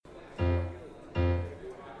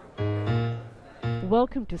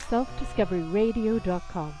welcome to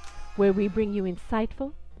selfdiscoveryradio.com, where we bring you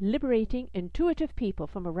insightful, liberating, intuitive people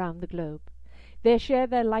from around the globe. They share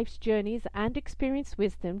their life's journeys and experience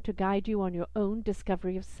wisdom to guide you on your own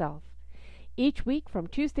discovery of self. Each week, from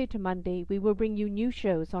Tuesday to Monday, we will bring you new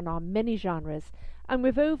shows on our many genres, and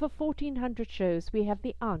with over 1,400 shows, we have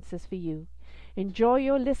the answers for you. Enjoy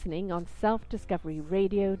your listening on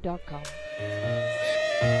selfdiscoveryradio.com.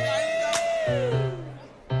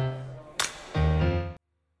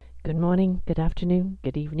 Good morning, good afternoon,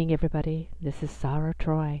 good evening, everybody. This is Sarah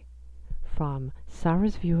Troy from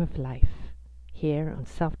Sarah's View of Life here on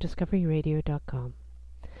selfdiscoveryradio.com.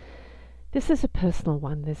 This is a personal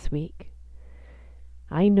one this week.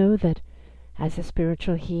 I know that as a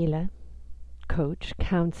spiritual healer, coach,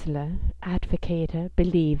 counselor, advocator,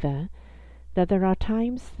 believer, that there are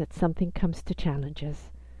times that something comes to challenge us.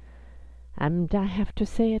 And I have to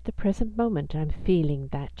say at the present moment I'm feeling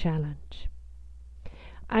that challenge.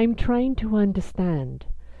 I'm trying to understand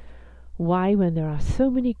why, when there are so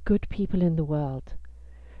many good people in the world,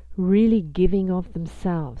 really giving of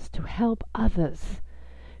themselves to help others,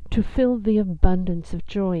 to fill the abundance of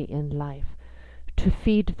joy in life, to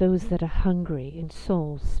feed those that are hungry in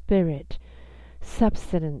soul, spirit,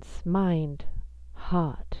 substance, mind,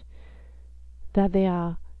 heart, that they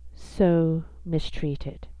are so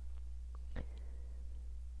mistreated.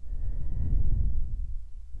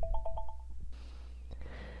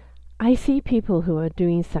 I see people who are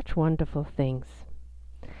doing such wonderful things.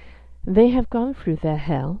 They have gone through their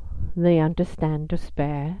hell. They understand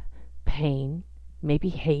despair, pain, maybe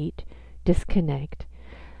hate, disconnect.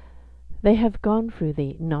 They have gone through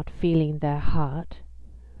the not feeling their heart,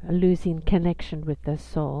 a losing connection with their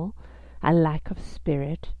soul, a lack of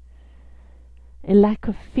spirit, a lack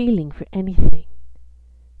of feeling for anything.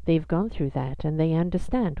 They've gone through that and they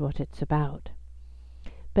understand what it's about.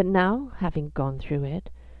 But now, having gone through it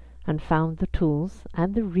and found the tools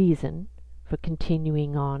and the reason for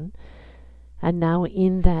continuing on, and now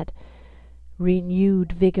in that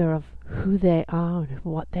renewed vigor of who they are and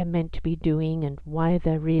what they're meant to be doing and why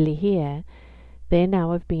they're really here, they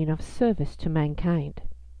now have been of service to mankind,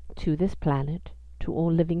 to this planet, to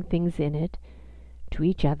all living things in it, to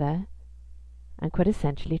each other, and quite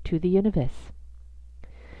essentially to the universe.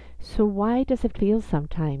 So why does it feel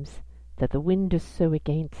sometimes that the wind is so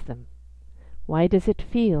against them? Why does it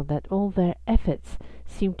feel that all their efforts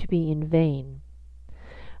seem to be in vain?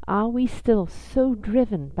 Are we still so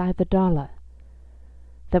driven by the dollar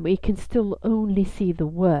that we can still only see the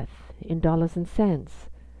worth in dollars and cents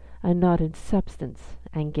and not in substance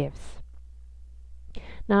and gifts?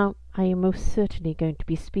 Now, I am most certainly going to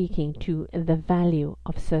be speaking to the value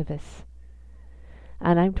of service,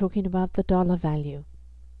 and I'm talking about the dollar value.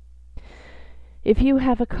 If you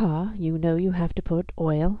have a car, you know you have to put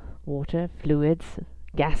oil, water, fluids,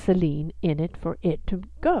 gasoline in it for it to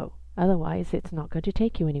go. Otherwise, it's not going to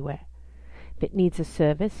take you anywhere. If it needs a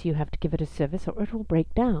service, you have to give it a service or it will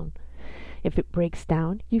break down. If it breaks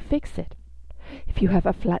down, you fix it. If you have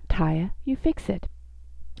a flat tire, you fix it.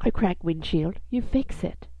 A cracked windshield, you fix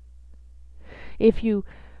it. If you,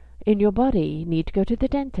 in your body, need to go to the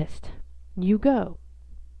dentist, you go.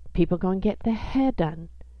 People go and get their hair done.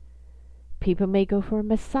 People may go for a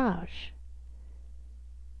massage.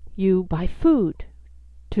 You buy food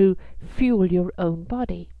to fuel your own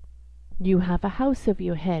body. You have a house over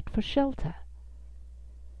your head for shelter.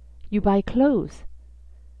 You buy clothes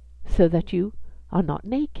so that you are not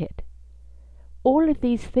naked. All of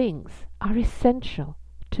these things are essential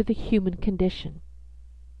to the human condition.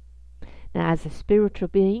 Now, as a spiritual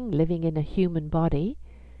being living in a human body,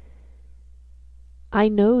 I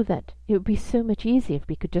know that it would be so much easier if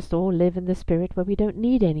we could just all live in the spirit where we don't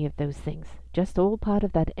need any of those things, just all part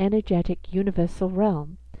of that energetic universal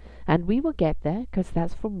realm. And we will get there because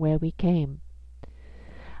that's from where we came.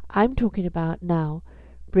 I'm talking about now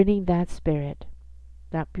bringing that spirit,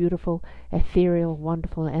 that beautiful, ethereal,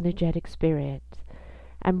 wonderful, energetic spirit,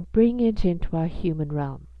 and bring it into our human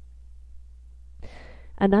realm.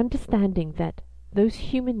 And understanding that those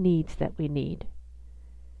human needs that we need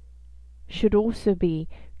should also be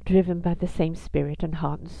driven by the same spirit and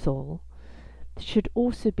heart and soul, should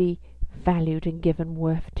also be valued and given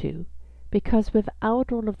worth to, because without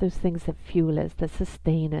all of those things that fuel us, that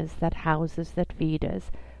sustain us, that house us, that feed us,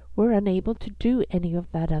 we're unable to do any of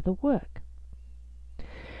that other work.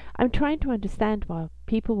 I'm trying to understand why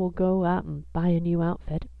people will go out and buy a new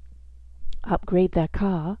outfit, upgrade their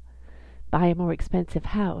car, buy a more expensive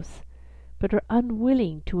house, but are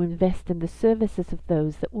unwilling to invest in the services of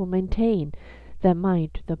those that will maintain their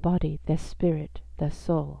mind, their body, their spirit, their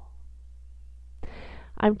soul.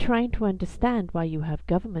 I'm trying to understand why you have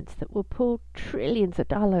governments that will pull trillions of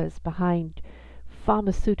dollars behind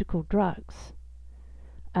pharmaceutical drugs,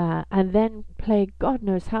 and then pay God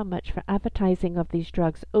knows how much for advertising of these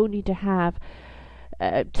drugs, only to have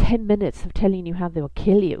 10 minutes of telling you how they will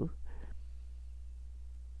kill you.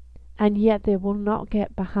 And yet they will not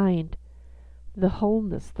get behind the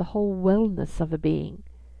wholeness, the whole wellness of a being,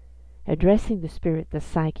 addressing the spirit, the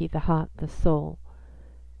psyche, the heart, the soul,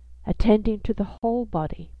 attending to the whole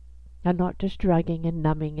body, and not just drugging and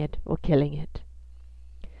numbing it or killing it.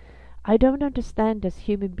 I don't understand, as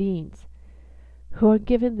human beings who are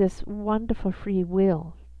given this wonderful free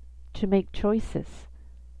will to make choices,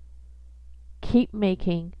 keep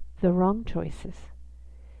making the wrong choices,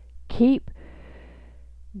 keep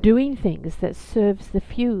doing things that serves the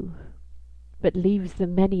few but leaves the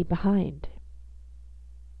many behind.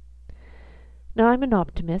 Now, I'm an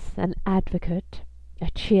optimist, an advocate, a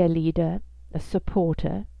cheerleader, a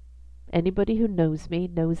supporter. Anybody who knows me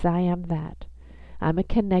knows I am that. I'm a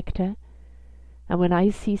connector, and when I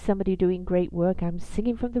see somebody doing great work, I'm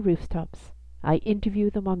singing from the rooftops. I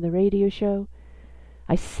interview them on the radio show.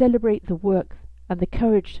 I celebrate the work and the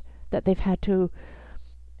courage that they've had to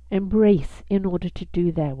embrace in order to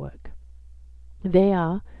do their work. They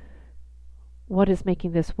are what is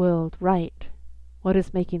making this world right, what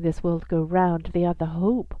is making this world go round. They are the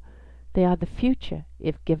hope. They are the future,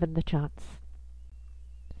 if given the chance.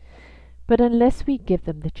 But unless we give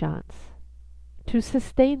them the chance to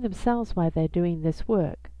sustain themselves while they're doing this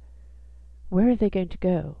work, where are they going to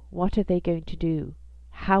go? What are they going to do?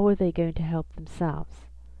 How are they going to help themselves?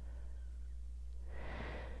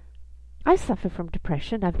 I suffer from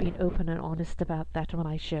depression. I've been open and honest about that on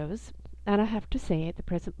my shows. And I have to say, at the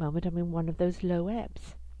present moment, I'm in one of those low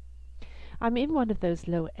ebbs. I'm in one of those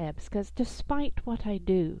low ebbs because despite what I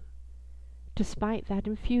do, despite that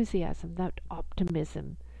enthusiasm, that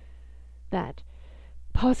optimism, that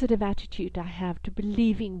positive attitude I have to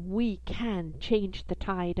believing we can change the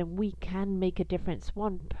tide and we can make a difference,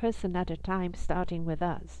 one person at a time, starting with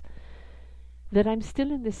us, that I'm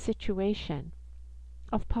still in this situation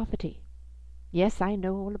of poverty. Yes, I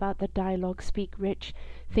know all about the dialogue, speak rich,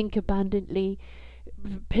 think abundantly,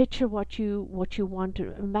 picture what you want,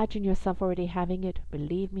 to imagine yourself already having it.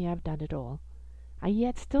 Believe me, I've done it all. And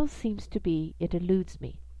yet still seems to be, it eludes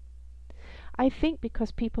me. I think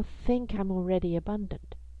because people think I'm already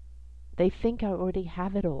abundant. They think I already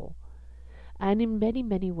have it all. And in many,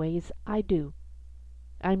 many ways I do.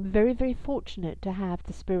 I'm very, very fortunate to have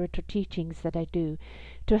the spiritual teachings that I do,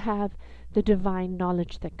 to have the divine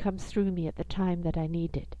knowledge that comes through me at the time that I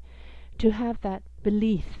need it, to have that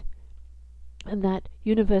belief and that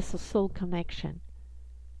universal soul connection.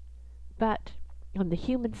 But on the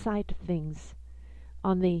human side of things,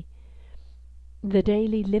 on the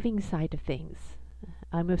daily living side of things,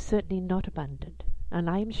 I'm most certainly not abundant, and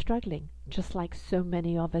I am struggling, just like so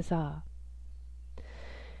many of us are.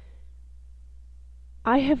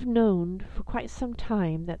 I have known for quite some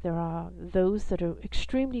time that there are those that are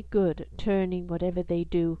extremely good at turning whatever they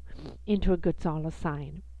do into a good dollar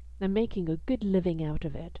sign and making a good living out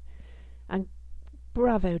of it. And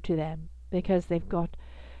bravo to them, because they've got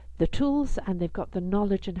the tools and they've got the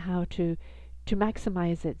knowledge and how to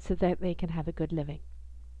maximize it so that they can have a good living.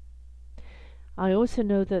 I also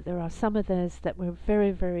know that there are some others that were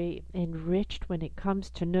very, very enriched when it comes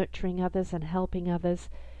to nurturing others and helping others,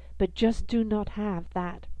 but just do not have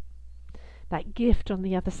that gift on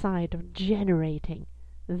the other side of generating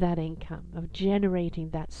that income, of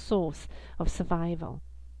generating that source of survival.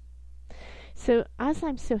 So as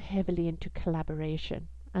I'm so heavily into collaboration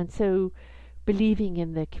and so believing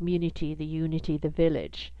in the community, the unity, the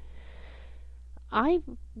village,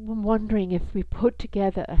 I'm wondering if we put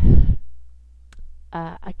together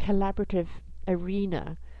a collaborative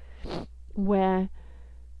arena where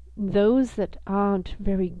those that aren't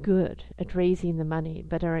very good at raising the money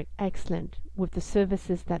but are excellent with the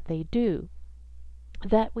services that they do,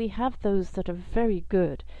 that we have those that are very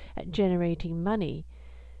good at generating money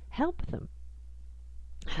help them.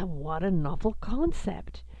 And what a novel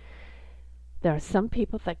concept. There are some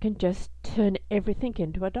people that can just turn everything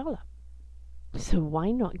into $1. So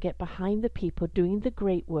why not get behind the people doing the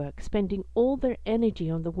great work, spending all their energy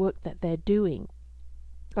on the work that they're doing,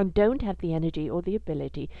 and don't have the energy or the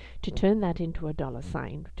ability to turn that into a dollar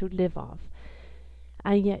sign to live off.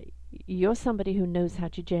 And yet you're somebody who knows how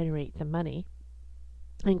to generate the money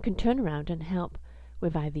and can turn around and help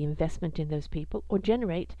with either investment in those people or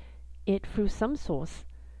generate it through some source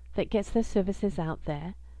that gets their services out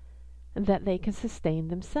there and that they can sustain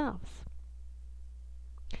themselves.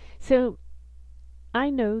 So I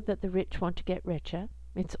know that the rich want to get richer.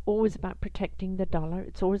 It's always about protecting the dollar.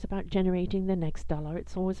 It's always about generating the next dollar.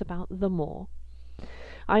 It's always about the more.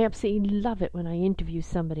 I absolutely love it when I interview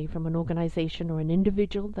somebody from an organization or an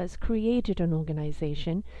individual that's created an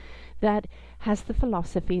organization that has the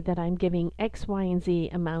philosophy that I'm giving X, Y, and Z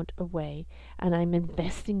amount away, and I'm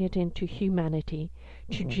investing it into humanity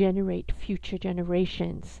to generate future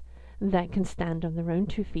generations that can stand on their own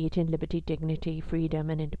 2 feet in liberty, dignity, freedom,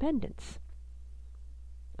 and independence.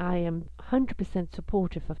 I am 100%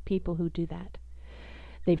 supportive of people who do that.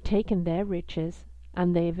 They've taken their riches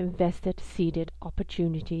and they've invested, seeded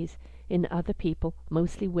opportunities in other people,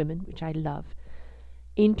 mostly women, which I love,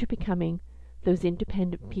 into becoming those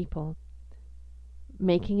independent people,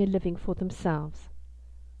 making a living for themselves,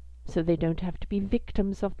 so they don't have to be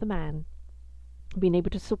victims of the man, being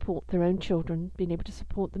able to support their own children, being able to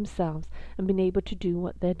support themselves, and being able to do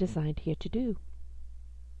what they're designed here to do.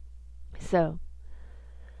 So,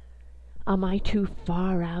 am I too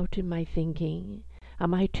far out in my thinking?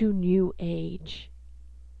 Am I too new age?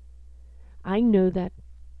 I know that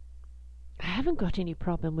I haven't got any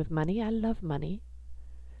problem with money. I love money.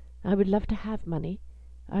 I would love to have money.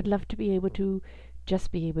 I'd love to be able to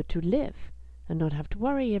just be able to live and not have to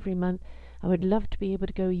worry every month. I would love to be able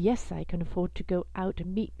to go, yes, I can afford to go out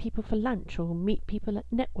and meet people for lunch, or meet people at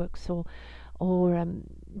networks, or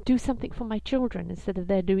do something for my children instead of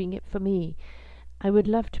they're doing it for me. I would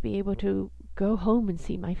love to be able to go home and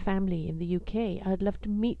see my family in the UK. I'd love to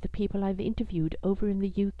meet the people I've interviewed over in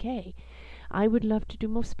the UK. I would love to do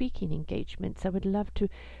more speaking engagements. I would love to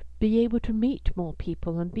be able to meet more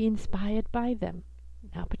people and be inspired by them.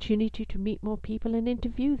 An opportunity to meet more people and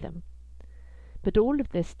interview them. But all of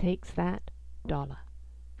this takes that dollar,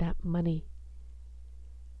 that money.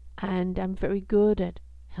 And I'm very good at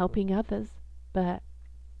helping others, but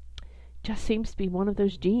just seems to be one of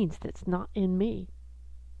those genes that's not in me.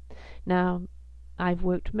 Now, I've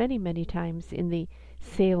worked many, many times in the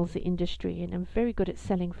sales industry, and I'm very good at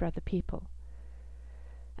selling for other people.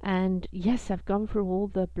 And yes, I've gone through all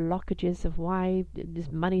the blockages of why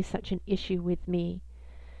is money such an issue with me.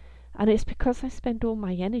 And it's because I spend all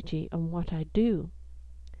my energy on what I do,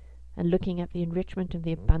 and looking at the enrichment and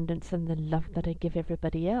the abundance and the love that I give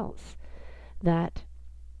everybody else, that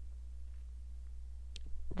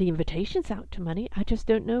the invitation's out to money. I just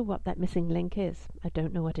don't know what that missing link is. I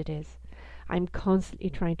don't know what it is. I'm constantly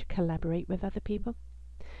trying to collaborate with other people,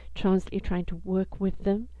 constantly trying to work with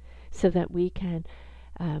them so that we can,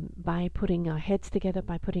 by putting our heads together,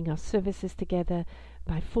 by putting our services together,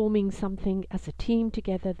 by forming something as a team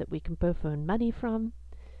together that we can both earn money from,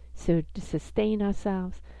 so to sustain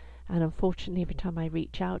ourselves. And unfortunately, every time I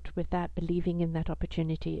reach out with that, believing in that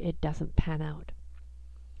opportunity, it doesn't pan out.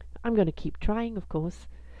 I'm going to keep trying, of course.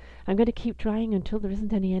 I'm going to keep trying until there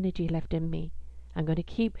isn't any energy left in me. I'm going to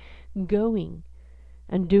keep going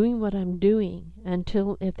and doing what I'm doing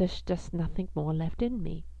until there's just nothing more left in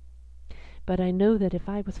me. But I know that if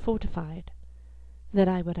I was fortified, that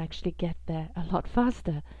I would actually get there a lot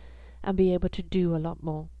faster and be able to do a lot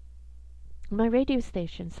more. My radio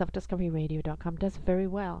station, selfdiscoveryradio.com, does very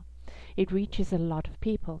well. It reaches a lot of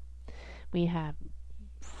people. We have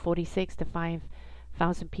 46 to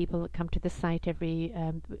 5,000 people that come to the site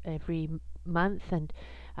every month, and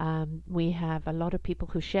we have a lot of people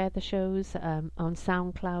who share the shows on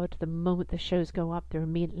SoundCloud. The moment the shows go up, they're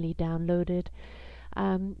immediately downloaded.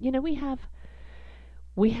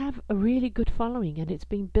 We have a really good following, and it's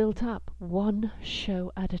been built up one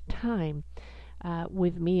show at a time,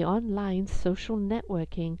 with me online social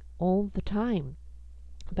networking all the time.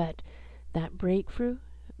 But that breakthrough,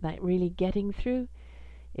 that really getting through,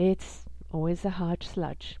 it's always a hard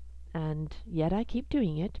sludge. And yet I keep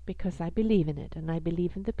doing it because I believe in it, and I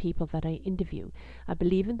believe in the people that I interview. I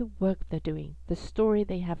believe in the work they're doing, the story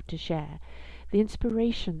they have to share, the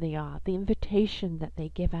inspiration they are, the invitation that they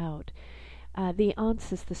give out, the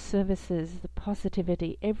answers, the services, the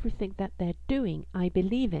positivity, everything that they're doing, I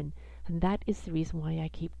believe in, and that is the reason why I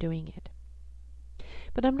keep doing it.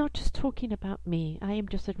 But I'm not just talking about me. I am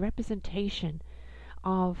just a representation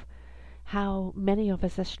of how many of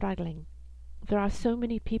us are struggling. There are so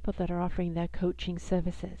many people that are offering their coaching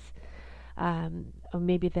services, or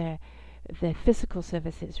maybe their physical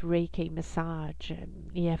services, Reiki, massage,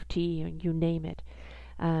 EFT, you name it.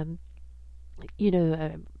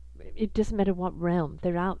 It doesn't matter what realm.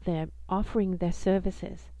 They're out there offering their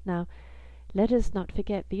services. Now, let us not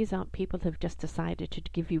forget, these aren't people who have just decided to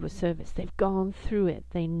give you a service. They've gone through it.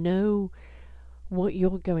 They know what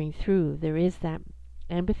you're going through. There is that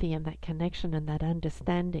empathy and that connection and that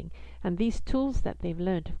understanding. And these tools that they've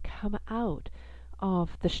learned have come out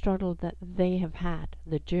of the struggle that they have had,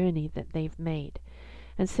 the journey that they've made.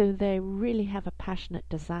 And so they really have a passionate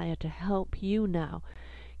desire to help you now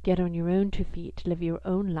get on your own 2 feet, live your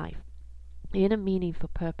own life in a meaningful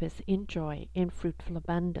purpose, in joy, in fruitful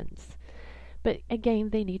abundance. But again,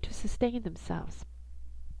 they need to sustain themselves.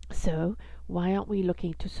 So why aren't we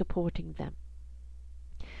looking to supporting them?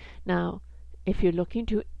 Now, if you're looking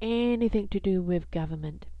to anything to do with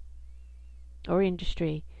government or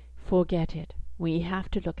industry, forget it. We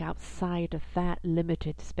have to look outside of that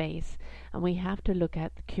limited space, and we have to look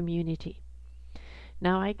at the community.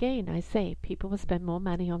 Now, again, I say people will spend more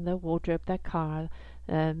money on their wardrobe, their car,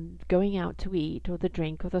 going out to eat, or the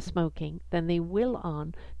drink, or the smoking, than they will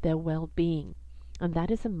on their well-being. And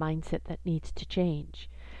that is a mindset that needs to change.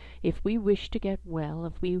 If we wish to get well,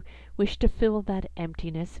 if we wish to fill that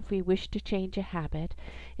emptiness, if we wish to change a habit,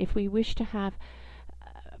 if we wish to have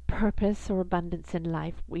purpose or abundance in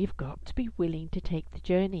life, we've got to be willing to take the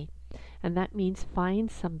journey. And that means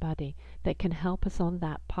find somebody that can help us on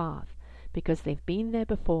that path, because they've been there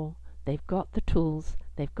before, they've got the tools,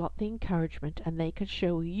 they've got the encouragement, and they can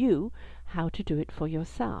show you how to do it for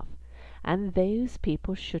yourself. And those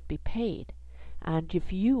people should be paid. And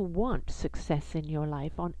if you want success in your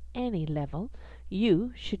life on any level,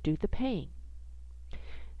 you should do the paying.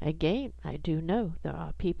 Again, I do know there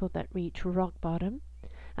are people that reach rock bottom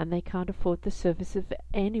and they can't afford the service of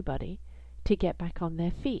anybody to get back on their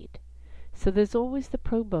feet. So there's always the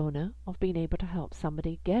pro bono of being able to help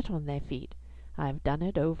somebody get on their feet. I've done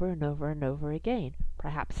it over and over and over again,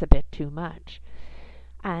 perhaps a bit too much.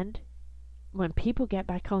 And when people get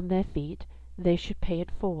back on their feet, they should pay it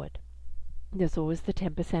forward. There's always the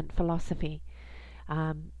 10% philosophy.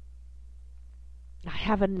 I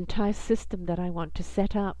have an entire system that I want to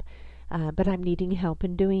set up, but I'm needing help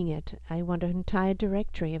in doing it. I want an entire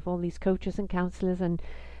directory of all these coaches and counselors and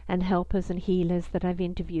helpers and healers that I've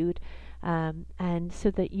interviewed, and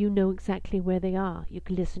so that you know exactly where they are. You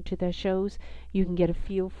can listen to their shows, you can get a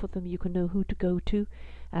feel for them, you can know who to go to,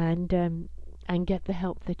 and get the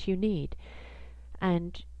help that you need.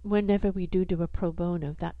 And whenever we do a pro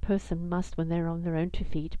bono, that person must, when they're on their own 2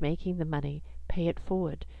 feet making the money, pay it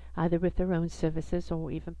forward, either with their own services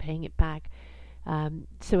or even paying it back,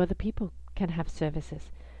 so other people can have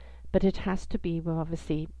services. But it has to be, well,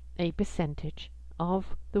 obviously, a percentage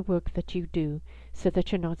of the work that you do, so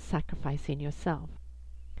that you're not sacrificing yourself.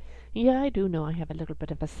 Yeah, I do know I have a little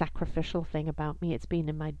bit of a sacrificial thing about me. It's been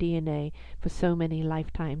in my DNA for so many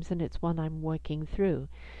lifetimes, and it's one I'm working through.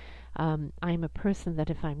 I'm a person that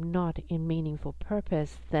if I'm not in meaningful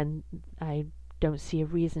purpose, then I don't see a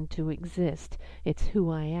reason to exist. It's who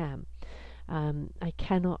I am. I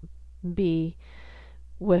cannot be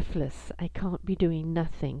worthless. I can't be doing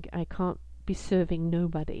nothing. I can't be serving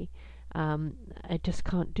nobody. I just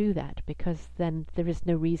can't do that, because then there is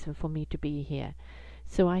no reason for me to be here.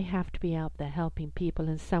 So I have to be out there helping people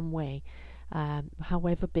in some way,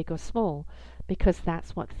 however big or small, because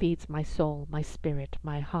that's what feeds my soul, my spirit,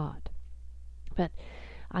 my heart. But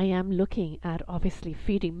I am looking at obviously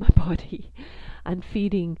feeding my body and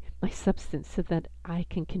feeding my substance so that I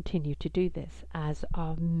can continue to do this, as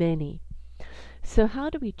are many. So how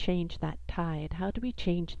do we change that tide? How do we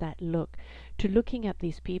change that look to looking at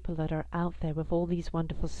these people that are out there with all these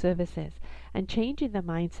wonderful services and changing the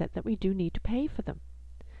mindset that we do need to pay for them,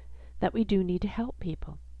 that we do need to help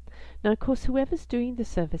people? Now, of course, whoever's doing the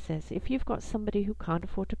services, if you've got somebody who can't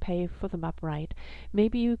afford to pay for them upright,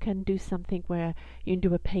 maybe you can do something where you can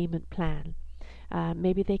do a payment plan.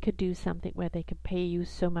 Maybe they could do something where they could pay you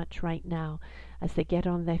so much right now. As they get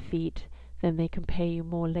on their feet, then they can pay you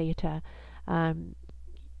more later.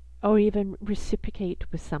 Or even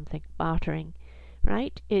reciprocate with something, bartering,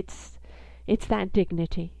 right? It's that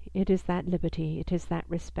dignity, it is that liberty, it is that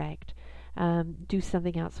respect. Do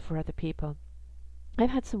something else for other people. I've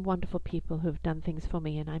had some wonderful people who have done things for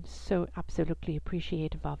me, and I'm so absolutely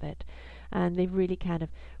appreciative of it. And they've really kind of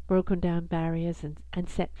broken down barriers and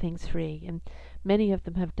set things free. And many of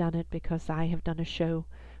them have done it because I have done a show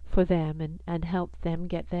for them and helped them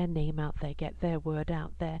get their name out there, get their word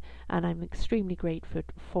out there. And I'm extremely grateful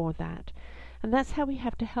for that. And that's how we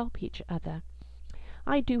have to help each other.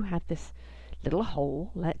 I do have this little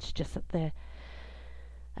hole that's just at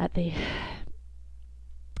the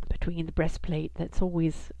between the breastplate that's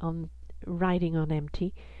always riding on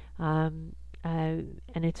empty, and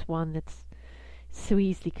it's one that's so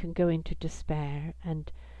easily can go into despair,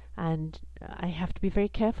 and I have to be very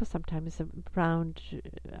careful sometimes around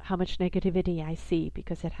how much negativity I see,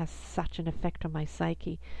 because it has such an effect on my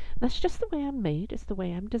psyche. That's just the way I'm made. It's the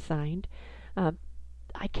way I'm designed.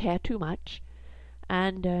 I care too much,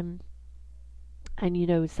 and you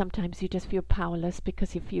know, sometimes you just feel powerless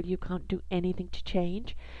because you feel you can't do anything to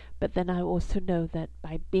change. But then I also know that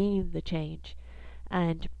by being the change,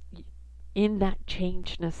 and in that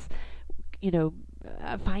changeness,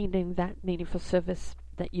 finding that meaningful service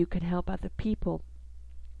that you can help other people,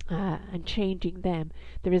 and changing them,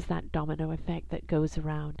 there is that domino effect that goes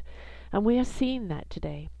around. And we are seeing that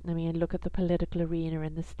today. I mean, look at the political arena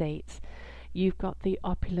in the States. You've got the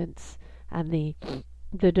opulence and the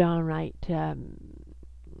downright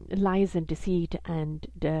lies and deceit and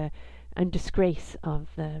disgrace of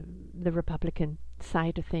the Republican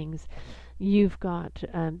side of things. You've got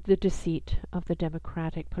the deceit of the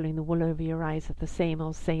Democratic, pulling the wool over your eyes of the same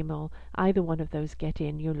old, same old. Either one of those get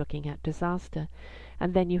in, you're looking at disaster.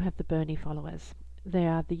 And then you have the Bernie followers. They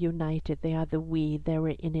are the united, they are the we, they're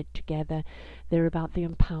in it together. They're about the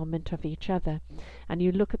empowerment of each other. And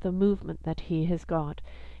you look at the movement that he has got.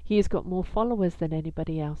 He has got more followers than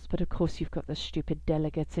anybody else, but of course you've got the stupid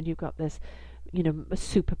delegates, and you've got this,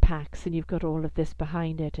 super PACs, and you've got all of this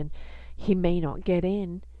behind it, and he may not get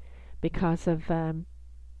in because of the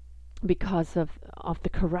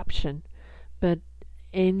corruption. But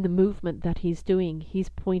in the movement that he's doing, he's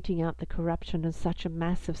pointing out the corruption on such a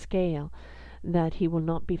massive scale that he will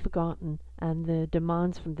not be forgotten, and the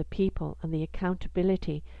demands from the people and the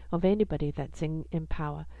accountability of anybody that's in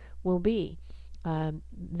power will be.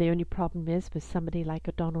 The only problem is with somebody like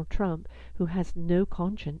a Donald Trump, who has no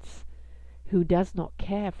conscience, who does not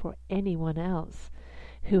care for anyone else,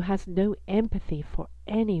 who has no empathy for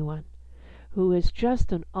anyone, who is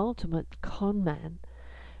just an ultimate con man.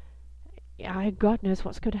 God knows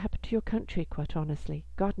what's going to happen to your country, quite honestly.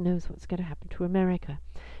 God knows what's going to happen to America.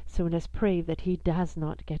 So let's pray that he does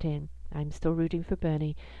not get in. I'm still rooting for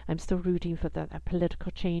Bernie. I'm still rooting for that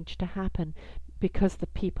political change to happen, because the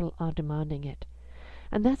people are demanding it.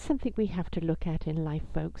 And that's something we have to look at in life,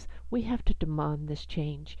 folks. We have to demand this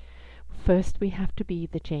change. First, we have to be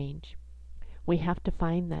the change. We have to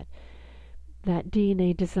find that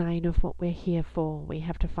DNA design of what we're here for. We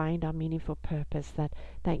have to find our meaningful purpose,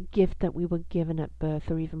 that gift that we were given at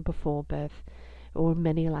birth, or even before birth, or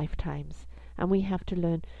many lifetimes. And we have to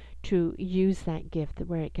learn to use that gift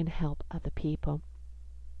where it can help other people.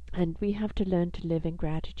 And we have to learn to live in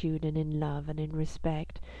gratitude and in love and in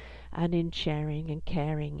respect and in sharing and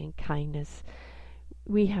caring and kindness.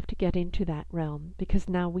 We have to get into that realm, because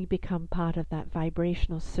now we become part of that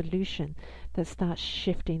vibrational solution that starts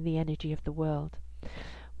shifting the energy of the world.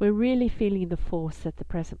 We're really feeling the force at the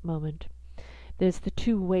present moment. There's the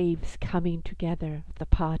two waves coming together, the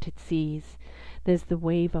parted seas. There's the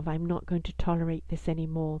wave of, I'm not going to tolerate this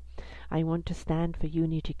anymore. I want to stand for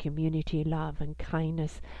unity, community, love and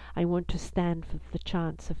kindness. I want to stand for the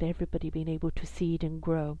chance of everybody being able to seed and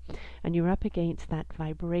grow. And you're up against that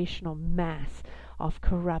vibrational mass of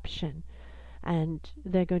corruption. And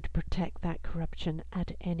they're going to protect that corruption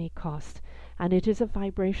at any cost. And it is a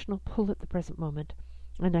vibrational pull at the present moment.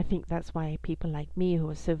 And I think that's why people like me, who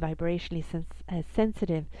are so vibrationally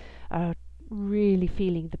sensitive, are really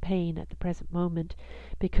feeling the pain at the present moment,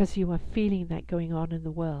 because you are feeling that going on in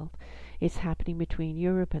the world. It's happening between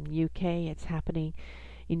Europe and the UK, it's happening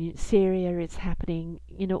in Syria, it's happening,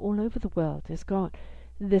 all over the world. It's got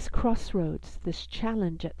this crossroads, this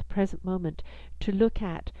challenge at the present moment to look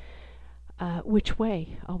at which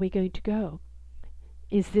way are we going to go.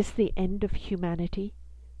 Is this the end of humanity,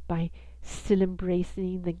 by still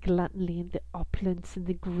embracing the gluttony and the opulence and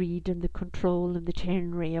the greed and the control and the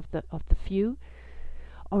tyranny of the few?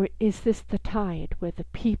 Or is this the tide where the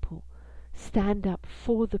people stand up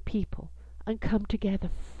for the people and come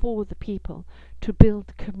together for the people to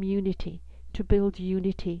build community, to build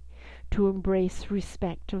unity, to embrace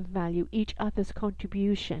respect and value each other's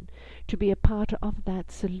contribution, to be a part of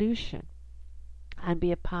that solution and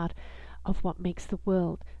be a part of what makes the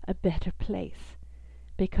world a better place?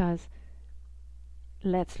 Because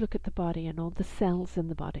let's look at the body and all the cells in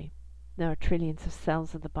the body. There are trillions of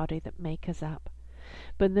cells in the body that make us up.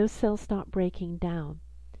 But when those cells start breaking down,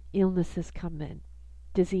 illnesses come in,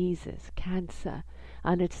 diseases, cancer,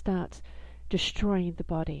 and it starts destroying the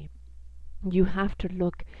body. You have to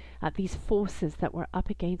look at these forces that we're up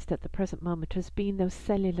against at the present moment as being those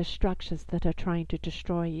cellular structures that are trying to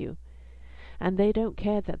destroy you. And they don't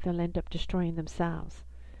care that they'll end up destroying themselves.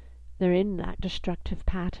 They're in that destructive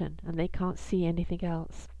pattern, and they can't see anything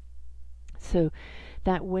else. So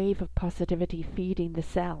that wave of positivity feeding the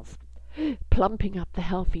cells, plumping up the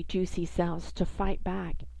healthy, juicy cells to fight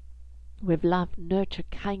back with love, nurture,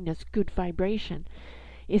 kindness, good vibration,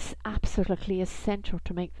 is absolutely essential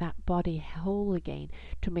to make that body whole again,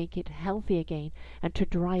 to make it healthy again, and to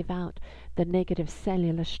drive out the negative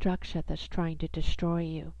cellular structure that's trying to destroy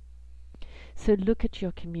you. So look at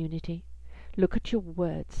your community. Look at your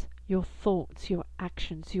words, your thoughts, your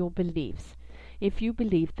actions, your beliefs. If you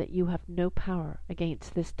believe that you have no power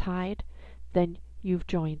against this tide, then you've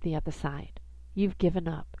joined the other side. You've given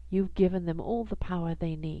up. You've given them all the power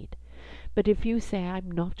they need. But if you say, I'm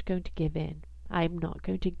not going to give in, I'm not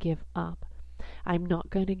going to give up, I'm not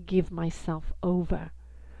going to give myself over,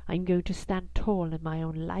 I'm going to stand tall in my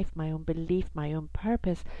own life, my own belief, my own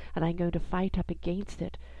purpose, and I'm going to fight up against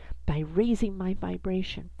it by raising my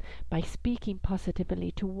vibration, by speaking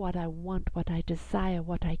positively to what I want, what I desire,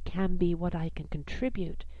 what I can be, what I can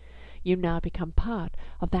contribute. You now become part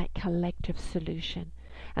of that collective solution,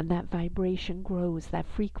 and that vibration grows, that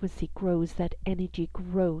frequency grows, that energy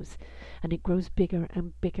grows, and it grows bigger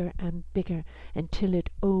and bigger and bigger until it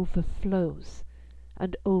overflows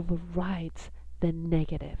and overrides the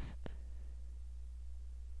negative.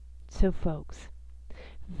 So folks,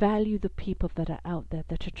 value the people that are out there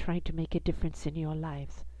that are trying to make a difference in your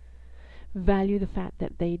lives. Value the fact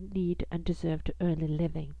that they need and deserve to earn a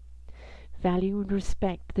living. Value and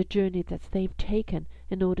respect the journey that they've taken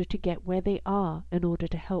in order to get where they are, in order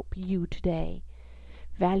to help you today.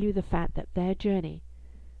 Value the fact that their journey,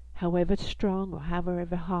 however strong or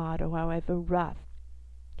however hard or however rough,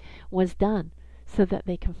 was done so that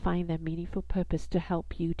they can find their meaningful purpose to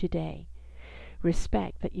help you today.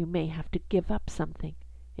 Respect that you may have to give up something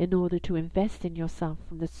in order to invest in yourself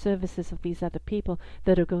from the services of these other people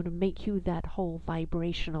that are going to make you that whole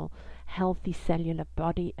vibrational, healthy cellular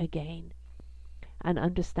body again. And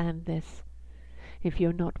understand this: if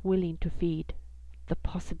you're not willing to feed the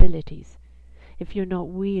possibilities, if you're not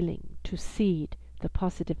willing to seed the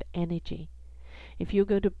positive energy, if you're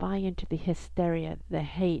going to buy into the hysteria, the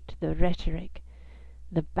hate, the rhetoric,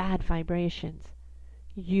 the bad vibrations,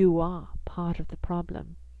 you are part of the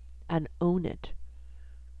problem, and own it.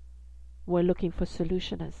 We're looking for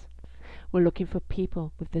solutionists. We're looking for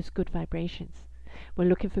people with those good vibrations. We're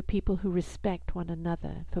looking for people who respect one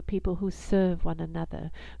another, for people who serve one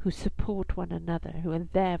another, who support one another, who are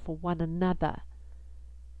there for one another.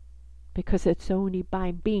 Because it's only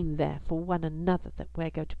by being there for one another that we're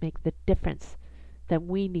going to make the difference that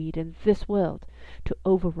we need in this world to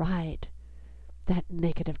override that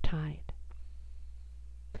negative tide.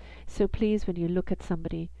 So please, when you look at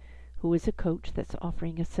somebody who is a coach that's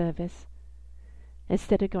offering a service,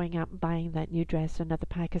 instead of going out and buying that new dress or another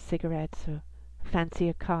pack of cigarettes or fancy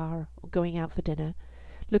a car or going out for dinner,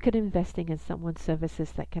 look at investing in someone's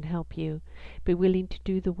services that can help you. Be willing to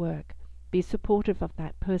do the work. Be supportive of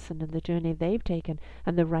that person and the journey they've taken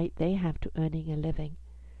and the right they have to earning a living.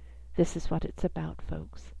 This is what it's about,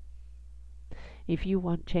 folks. If you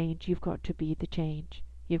want change, you've got to be the change.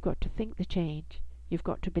 You've got to think the change. You've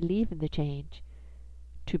got to believe in the change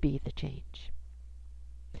to be the change.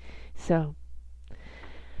 So,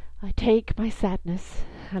 I take my sadness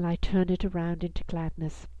and I turn it around into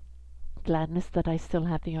gladness. Gladness that I still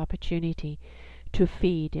have the opportunity to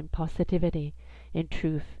feed in positivity, in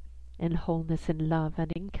truth, in wholeness, in love,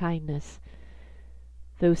 and in kindness.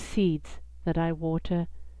 Those seeds that I water,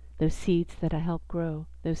 those seeds that I help grow,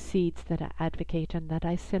 those seeds that I advocate and that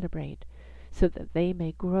I celebrate, so that they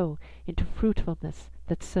may grow into fruitfulness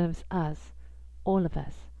that serves us, all of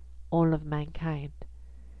us, all of mankind.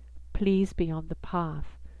 Please be on the path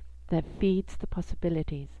that feeds the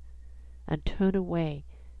possibilities and turn away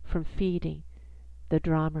from feeding the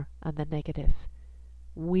drama and the negative.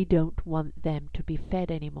 We don't want them to be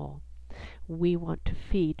fed anymore. We want to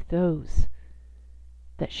feed those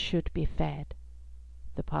that should be fed,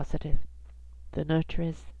 the positive, the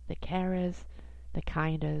nurturers, the carers, the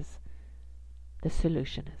kinders, the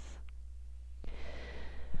solutionists.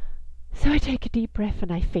 So I take a deep breath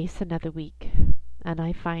and I face another week, and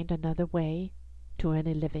I find another way to earn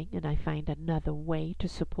a living, and I find another way to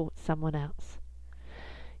support someone else.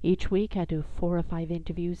 Each week I do 4 or 5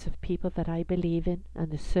 interviews of people that I believe in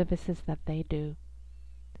and the services that they do.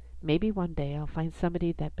 Maybe one day I'll find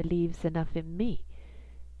somebody that believes enough in me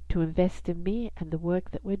to invest in me and the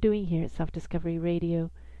work that we're doing here at Self-Discovery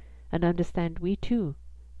Radio, and understand we too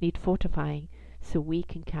need fortifying so we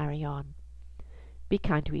can carry on. Be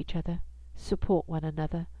kind to each other, support one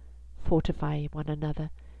another, fortify one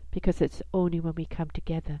another, because it's only when we come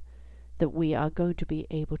together that we are going to be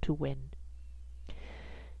able to win.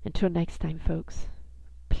 Until next time, folks,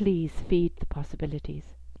 please feed the possibilities,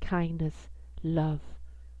 kindness, love,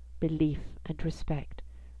 belief, and respect,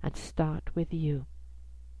 and start with you.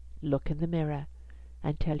 Look in the mirror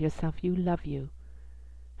and tell yourself you love you,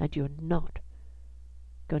 and you're not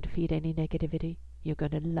going to feed any negativity. You're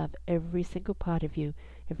going to love every single part of you,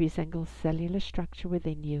 every single cellular structure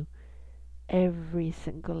within you, every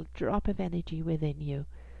single drop of energy within you,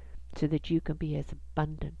 so that you can be as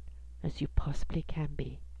abundant as you possibly can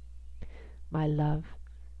be. my love,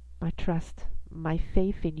 my trust, my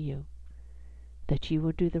faith in you, that you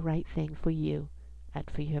will do the right thing for you and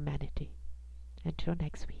for humanity. Until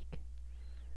next week.